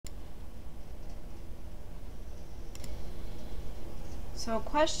So a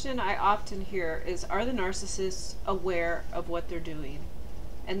question I often hear is, are the narcissists aware of what they're doing?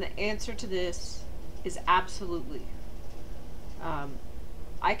 And the answer to this is absolutely. Um,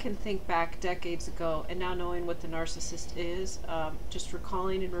 I can think back decades ago, and now knowing what the narcissist is, just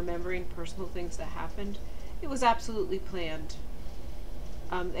recalling and remembering personal things that happened, it was absolutely planned.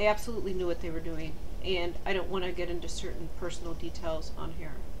 They absolutely knew what they were doing, and I don't want to get into certain personal details on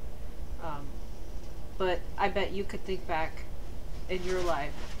here. Um, but I bet you could think back in your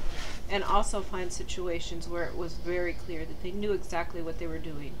life and also find situations where it was very clear that they knew exactly what they were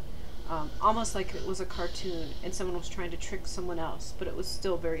doing. Almost like it was a cartoon and someone was trying to trick someone else, but it was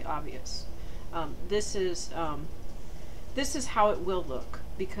still very obvious. This is how it will look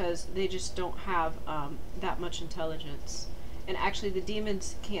because they just don't have that much intelligence. And actually, the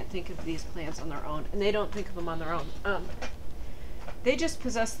demons can't think of these plans on their own, and they don't think of them on their own. They just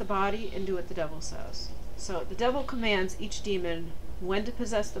possess the body and do what the devil says. So the devil commands each demon when to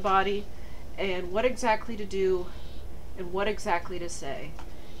possess the body and what exactly to do and what exactly to say.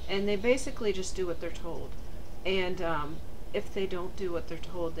 And they basically just do what they're told. And if they don't do what they're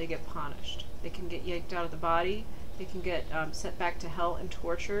told, they get punished. They can get yanked out of the body. They can get sent back to hell and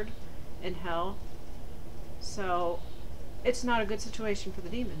tortured in hell. So it's not a good situation for the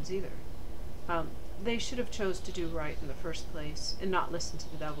demons either. They should have chose to do right in the first place and not listen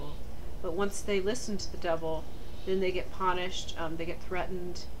to the devil. But once they listen to the devil, then they get punished, they get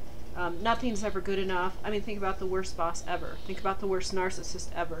threatened. Nothing's ever good enough. I mean, think about the worst boss ever. Think about the worst narcissist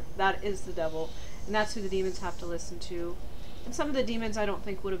ever. That is the devil. And that's who the demons have to listen to. And some of the demons I don't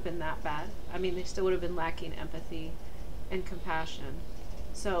think would have been that bad. I mean, they still would have been lacking empathy and compassion.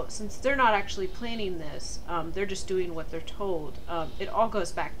 So since they're not actually planning this, they're just doing what they're told. It all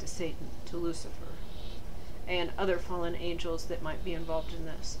goes back to Satan, to Lucifer, and other fallen angels that might be involved in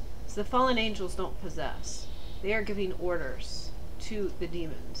this. So the fallen angels don't possess. They are giving orders to the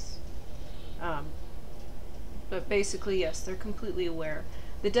demons. But basically, yes, they're completely aware.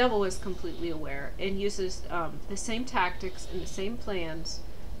 The devil is completely aware and uses the same tactics and the same plans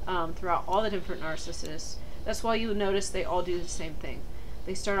throughout all the different narcissists. That's why you notice they all do the same thing.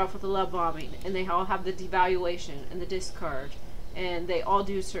 They start off with the love bombing, and they all have the devaluation and the discard, and they all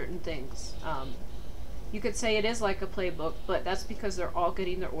do certain things. You could say it is like a playbook, but that's because they're all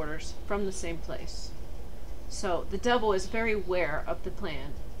getting their orders from the same place. So the devil is very aware of the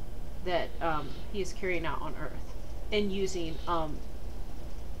plan that he is carrying out on Earth, and using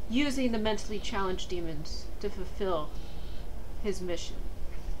the mentally challenged demons to fulfill his mission.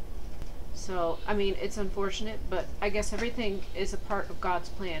 So, I mean, it's unfortunate, but I guess everything is a part of God's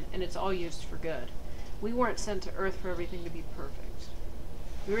plan, and it's all used for good. We weren't sent to Earth for everything to be perfect.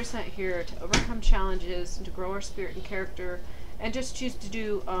 We were sent here to overcome challenges and to grow our spirit and character, and just choose to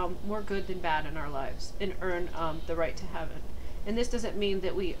do more good than bad in our lives, and earn the right to heaven. And this doesn't mean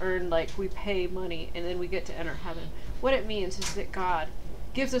that we earn, like, we pay money and then we get to enter heaven. What it means is that God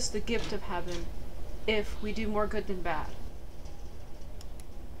gives us the gift of heaven if we do more good than bad.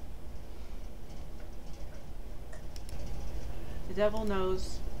 The devil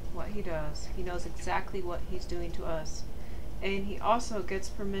knows what he does. He knows exactly what he's doing to us. And he also gets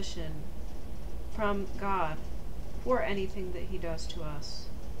permission from God for anything that he does to us.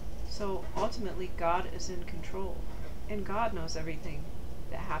 So ultimately, God is in control. And God knows everything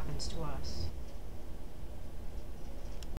that happens to us.